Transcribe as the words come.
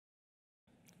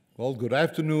Well, good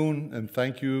afternoon, and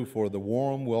thank you for the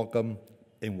warm welcome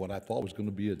in what I thought was going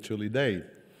to be a chilly day.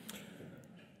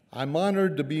 I'm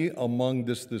honored to be among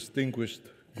this distinguished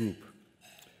group,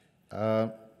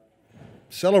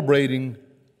 celebrating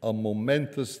a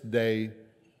momentous day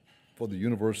for the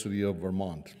University of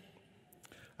Vermont.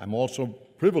 I'm also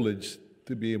privileged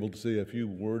to be able to say a few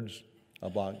words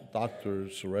about Dr.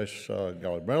 Suresh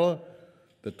Garimella,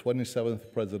 the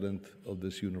 27th president of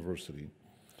this university.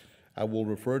 I will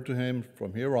refer to him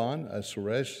from here on as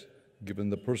Suresh, given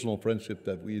the personal friendship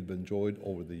that we've enjoyed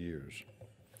over the years.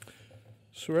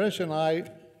 Suresh and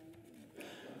I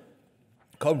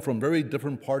come from very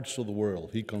different parts of the world.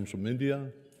 He comes from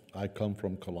India, I come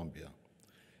from Colombia.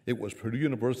 It was Purdue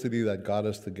University that got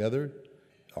us together,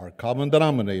 our common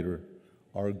denominator,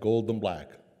 our gold and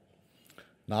black.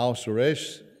 Now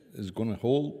Suresh is going to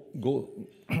hold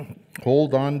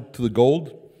on to the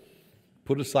gold,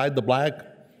 put aside the black,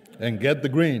 and get the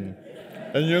green.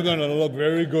 And you're going to look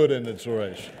very good in it,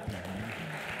 Suresh.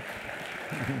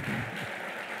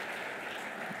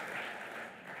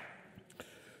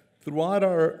 Throughout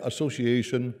our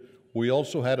association, we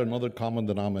also had another common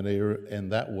denominator,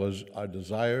 and that was our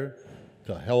desire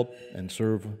to help and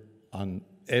serve on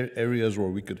areas where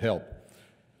we could help.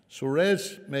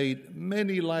 Suresh made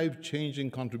many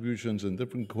life-changing contributions in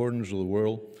different corners of the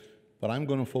world, but I'm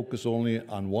going to focus only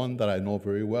on one that I know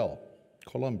very well,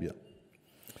 Colombia.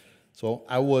 So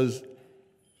I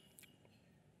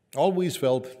always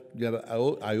felt that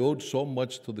I owed so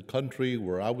much to the country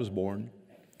where I was born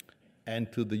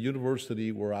and to the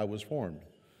university where I was formed.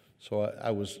 So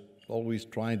I was always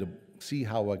trying to see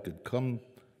how I could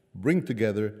bring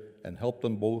together and help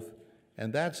them both.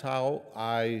 And that's how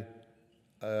I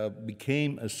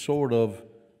became a sort of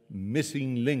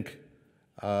missing link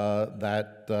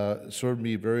that served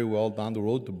me very well down the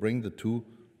road to bring the two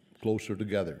closer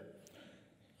together.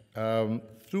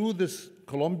 Through this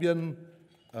Colombian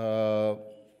Purdue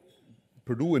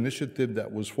initiative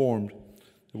that was formed,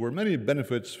 there were many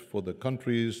benefits for the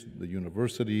countries, the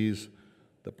universities,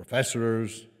 the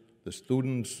professors, the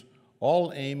students,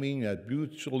 all aiming at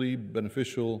mutually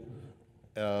beneficial,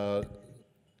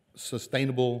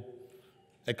 sustainable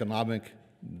economic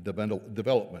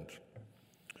development.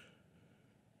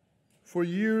 For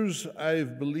years,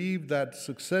 I've believed that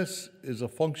success is a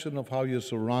function of how you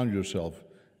surround yourself,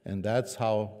 and that's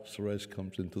how Suresh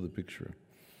comes into the picture.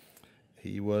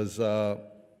 He was not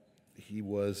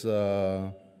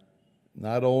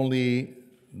only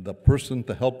the person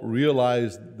to help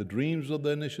realize the dreams of the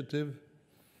initiative,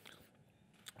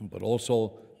 but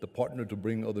also the partner to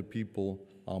bring other people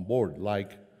on board,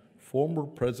 like former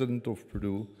president of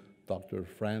Purdue, Dr.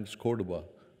 Franz Cordova,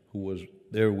 who was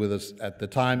there with us at the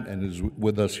time and is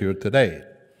with us here today.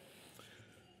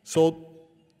 So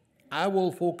I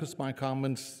will focus my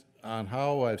comments on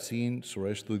how I've seen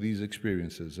Suresh through these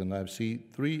experiences, and I've seen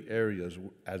three areas: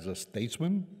 as a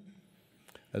statesman,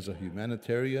 as a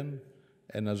humanitarian,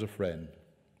 and as a friend.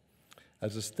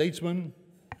 As a statesman,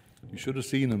 you should have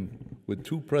seen him with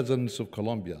two presidents of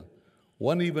Colombia.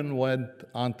 One even went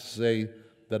on to say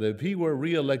that if he were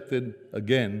re-elected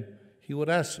again, he would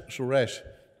ask Suresh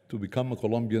to become a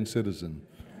Colombian citizen.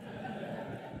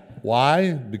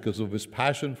 Why? Because of his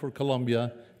passion for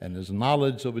Colombia and his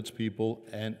knowledge of its people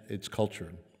and its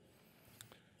culture.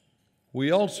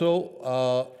 We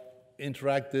also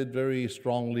interacted very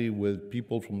strongly with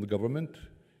people from the government.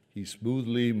 He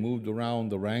smoothly moved around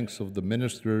the ranks of the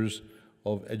ministers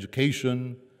of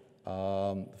education,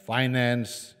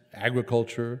 finance,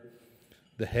 agriculture,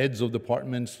 the heads of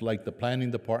departments like the planning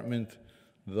department,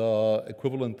 the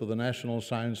equivalent of the National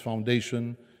Science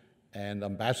Foundation, and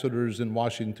ambassadors in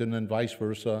Washington and vice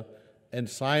versa, and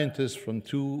scientists from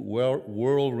two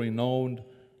world-renowned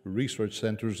research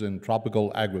centers in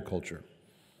tropical agriculture.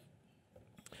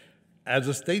 As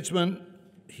a statesman,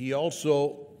 he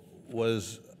also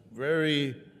was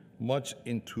very much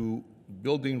into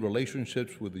building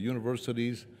relationships with the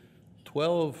universities,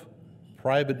 12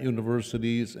 private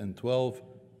universities and 12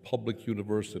 public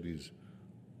universities,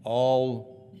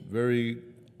 all very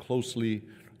closely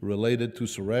related to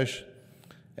Suresh,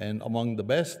 and among the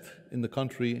best in the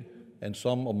country and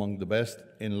some among the best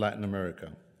in Latin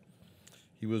America.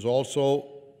 He was also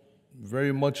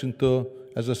very much into,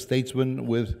 as a statesman,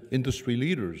 with industry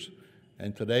leaders.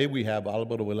 And today we have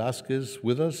Alvaro Velázquez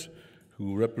with us,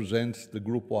 who represents the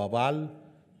Grupo Aval,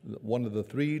 one of the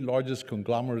three largest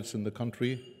conglomerates in the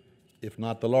country, if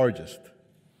not the largest.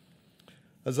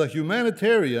 As a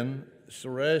humanitarian,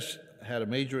 Suresh had a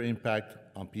major impact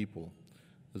on people.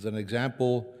 As an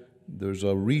example, there's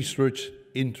a research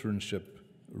internship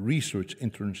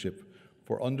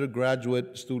for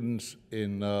undergraduate students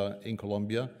in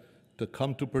Colombia to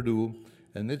come to Purdue,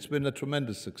 and it's been a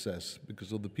tremendous success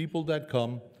because of the people that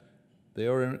come. They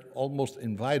are almost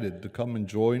invited to come and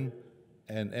join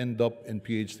and end up in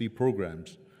PhD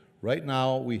programs. Right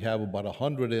now, we have about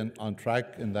 100 on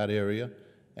track in that area,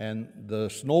 and the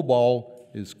snowball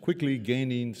is quickly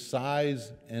gaining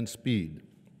size and speed.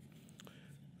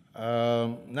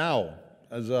 Now,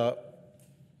 as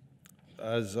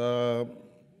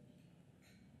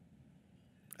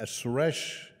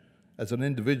Suresh, as an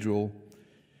individual,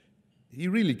 he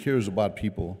really cares about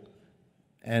people.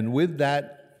 And with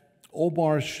that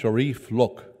Omar Sharif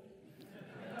look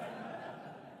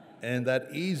and that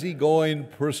easygoing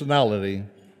personality,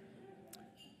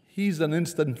 he's an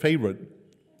instant favorite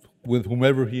with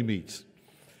whomever he meets.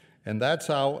 And that's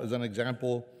how, as an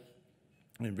example,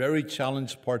 in very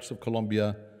challenged parts of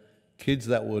Colombia, kids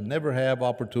that would never have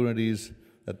opportunities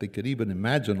that they could even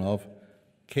imagine of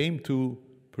came to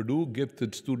Purdue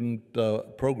gifted student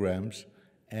programs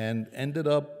and ended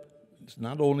up,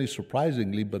 not only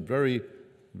surprisingly, but very,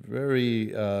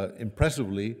 very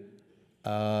impressively,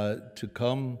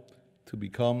 to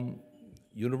become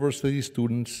university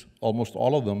students, almost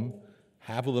all of them,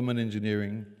 half of them in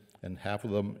engineering and half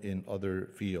of them in other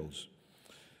fields.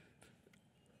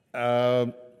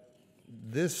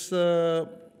 This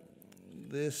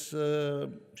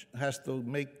has to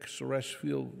make Suresh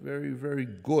feel very, very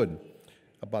good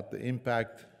about the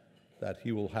impact that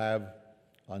he will have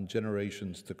on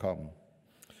generations to come.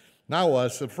 Now,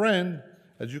 as a friend,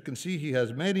 as you can see, he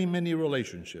has many, many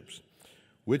relationships,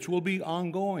 which will be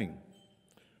ongoing.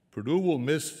 Purdue will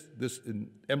miss this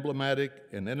emblematic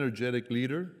and energetic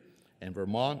leader, and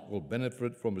Vermont will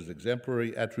benefit from his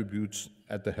exemplary attributes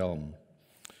at the helm.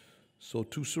 So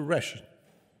to Suresh,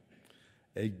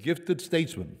 a gifted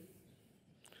statesman,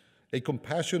 a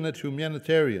compassionate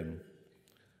humanitarian,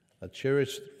 a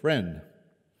cherished friend,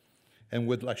 and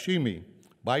with Lakshmi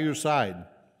by your side,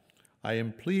 I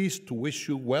am pleased to wish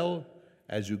you well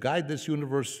as you guide this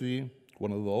university,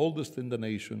 one of the oldest in the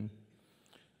nation,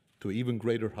 to even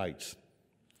greater heights.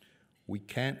 We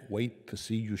can't wait to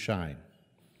see you shine.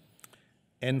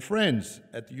 And friends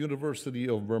at the University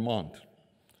of Vermont,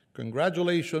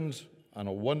 congratulations on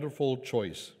a wonderful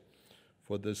choice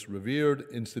for this revered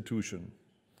institution.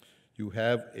 You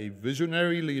have a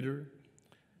visionary leader,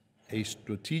 a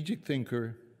strategic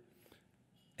thinker,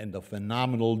 and a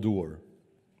phenomenal doer.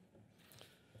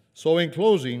 So in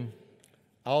closing,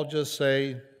 I'll just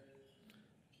say,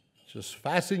 just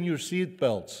fasten your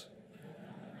seatbelts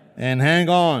and hang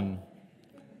on.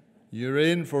 You're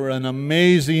in for an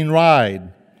amazing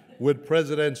ride with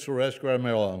President Suresh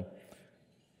Garimella.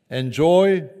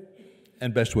 Enjoy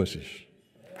and best wishes.